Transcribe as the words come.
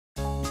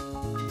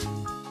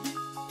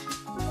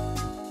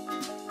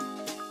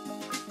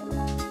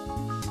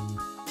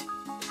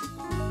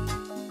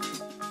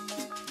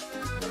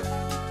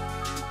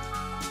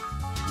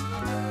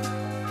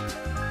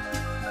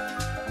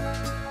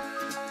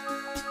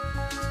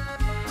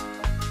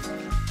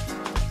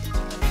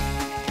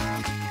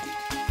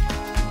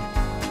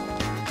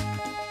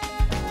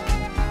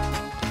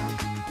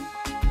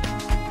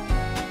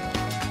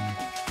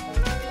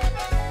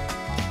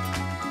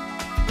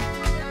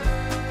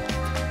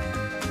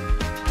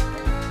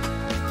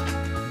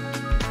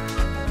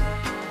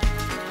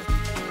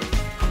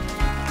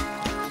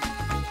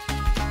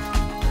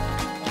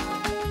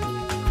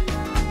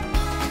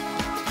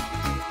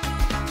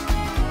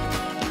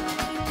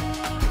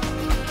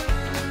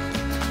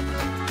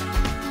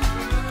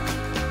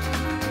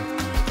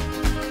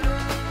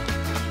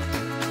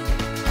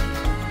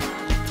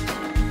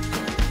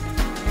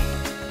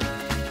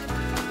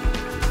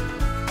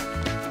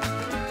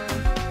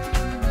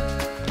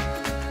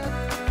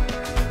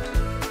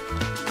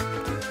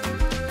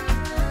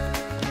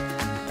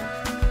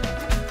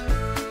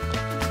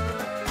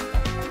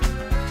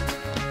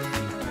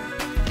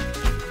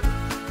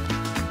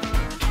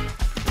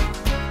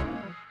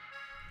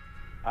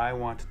I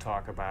want to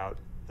talk about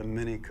the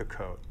mini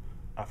Cocotte,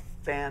 a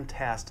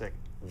fantastic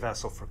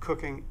vessel for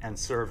cooking and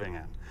serving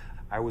in.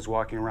 I was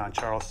walking around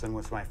Charleston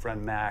with my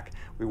friend Mac.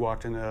 We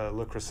walked into a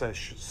Le Creuset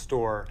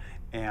store,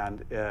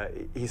 and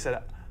he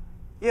said,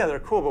 yeah, they're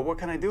cool, but what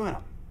can I do in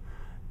them?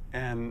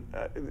 And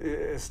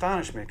it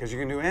astonished me, because you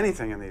can do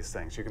anything in these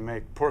things. You can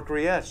make pork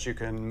rillettes, you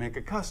can make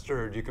a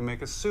custard, you can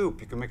make a soup,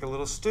 you can make a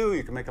little stew,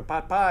 you can make a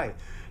pot pie.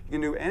 You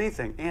can do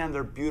anything, and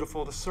they're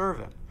beautiful to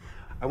serve in.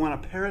 I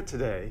want to pair it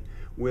today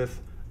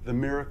with the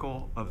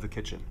miracle of the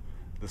kitchen,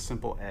 the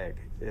simple egg.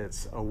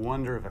 It's a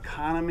wonder of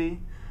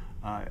economy,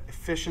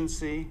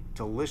 efficiency,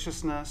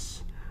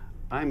 deliciousness.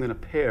 I'm going to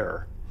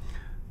pair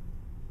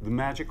the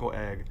magical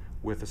egg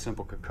with the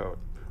simple Cocotte.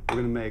 We're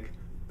going to make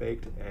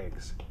baked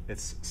eggs.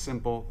 It's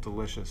simple,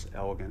 delicious,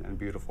 elegant, and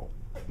beautiful.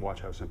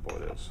 Watch how simple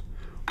it is.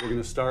 We're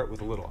going to start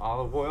with a little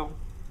olive oil,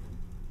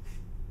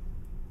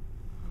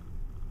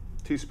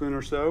 teaspoon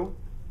or so.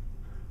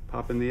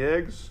 Pop in the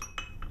eggs.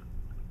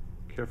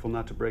 Careful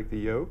not to break the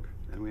yolk.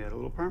 And we add a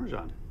little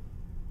Parmesan.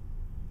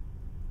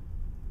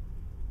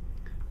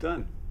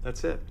 Done.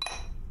 That's it.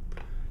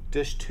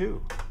 Dish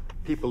 2.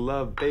 People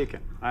love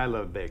bacon. I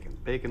love bacon.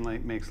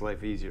 Bacon makes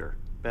life easier,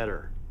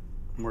 better,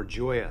 more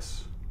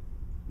joyous,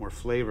 more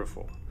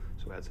flavorful.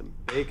 So add some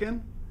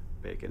bacon,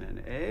 bacon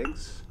and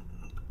eggs,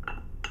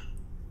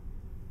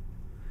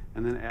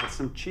 and then add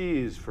some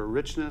cheese for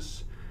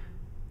richness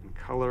and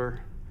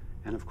color,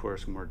 and of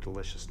course more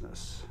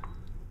deliciousness.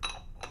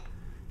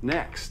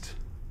 Next,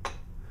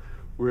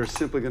 we're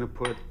simply going to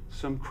put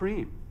some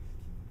cream.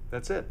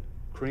 That's it.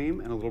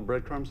 Cream and a little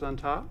breadcrumbs on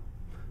top,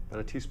 about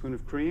a teaspoon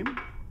of cream,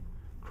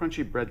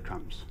 crunchy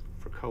breadcrumbs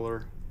for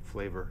color,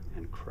 flavor,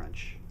 and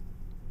crunch.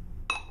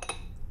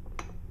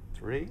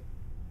 3.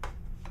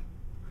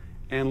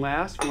 And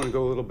last, we want to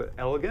go a little bit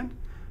elegant.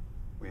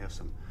 We have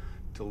some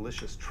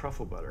delicious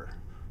truffle butter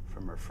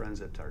from our friends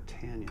at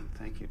D'Artagnan.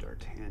 Thank you,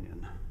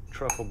 D'Artagnan.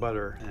 Truffle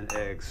butter and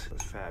eggs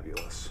was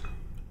fabulous.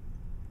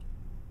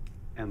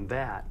 And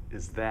that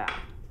is that.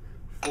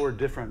 4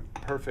 different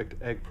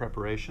perfect egg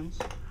preparations.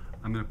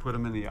 I'm going to put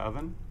them in the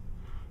oven.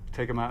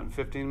 Take them out in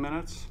 15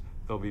 minutes.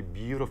 They'll be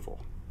beautiful.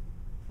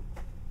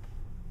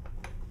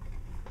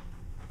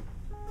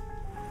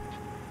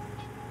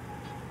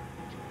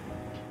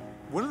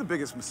 One of the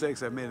biggest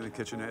mistakes I've made in the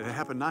kitchen, it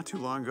happened not too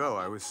long ago.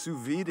 I was sous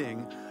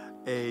videing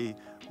a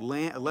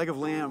leg of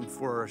lamb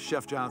for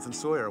Chef Jonathan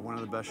Sawyer, one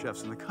of the best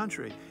chefs in the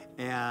country.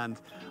 And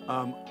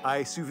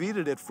I sous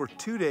videed it for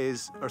 2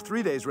 days, or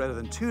 3 days rather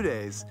than 2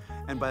 days.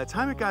 And by the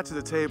time it got to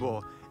the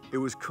table, it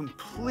was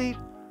complete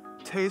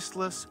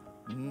tasteless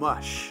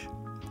mush.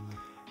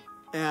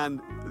 And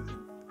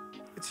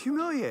it's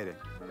humiliating.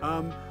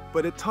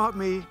 But it taught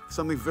me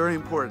something very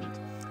important.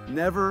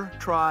 Never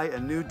try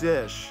a new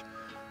dish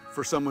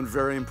for someone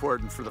very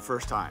important for the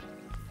first time.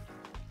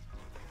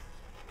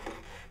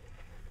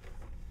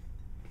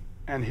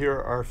 And here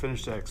are our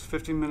finished eggs.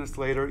 15 minutes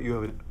later, you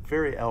have a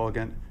very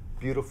elegant,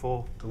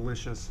 beautiful,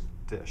 delicious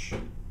dish.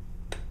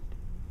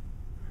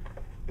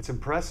 It's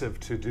impressive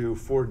to do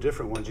 4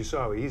 different ones. You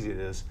saw how easy it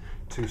is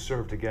to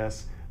serve to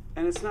guests.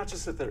 And it's not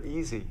just that they're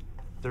easy,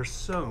 they're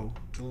so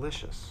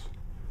delicious.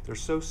 They're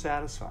so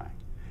satisfying.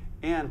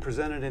 And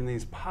presented in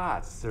these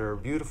pots, they're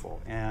beautiful.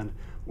 And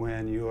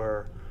when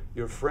your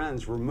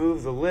friends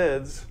remove the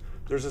lids,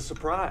 there's a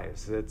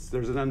surprise.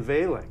 There's an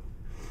unveiling.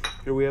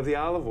 Here we have the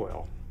olive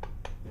oil.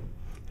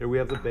 Here we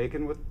have the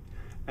bacon with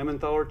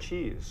Emmentaler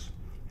cheese.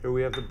 Here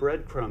we have the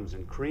breadcrumbs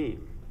and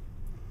cream.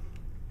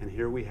 And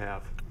here we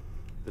have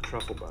the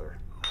truffle butter.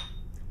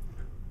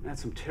 Add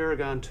some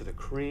tarragon to the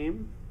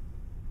cream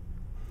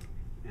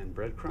and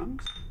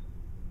breadcrumbs.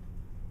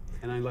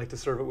 And I like to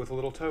serve it with a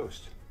little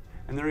toast.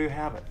 And there you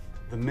have it,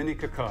 the mini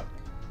Cocotte,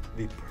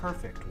 the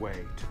perfect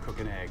way to cook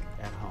an egg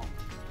at home.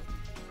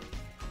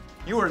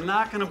 You are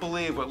not going to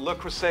believe what Le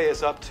Creuset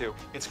is up to.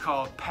 It's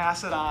called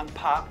Pass It On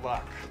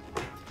Potluck.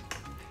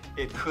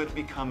 It could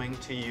be coming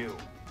to you.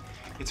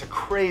 It's a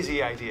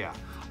crazy idea.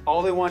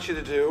 All they want you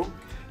to do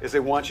is they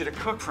want you to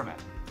cook from it.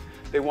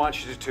 They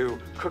want you to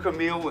cook a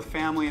meal with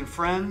family and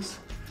friends,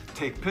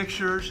 take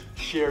pictures,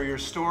 share your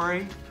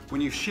story.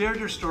 When you've shared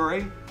your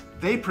story,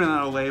 they print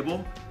out a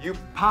label, you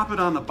pop it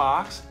on the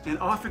box, and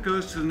off it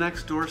goes to the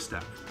next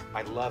doorstep.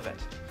 I love it.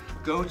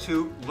 Go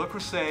to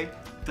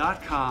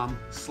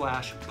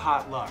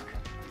lecreuset.com/potluck.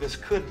 This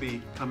could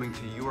be coming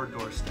to your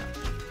doorstep.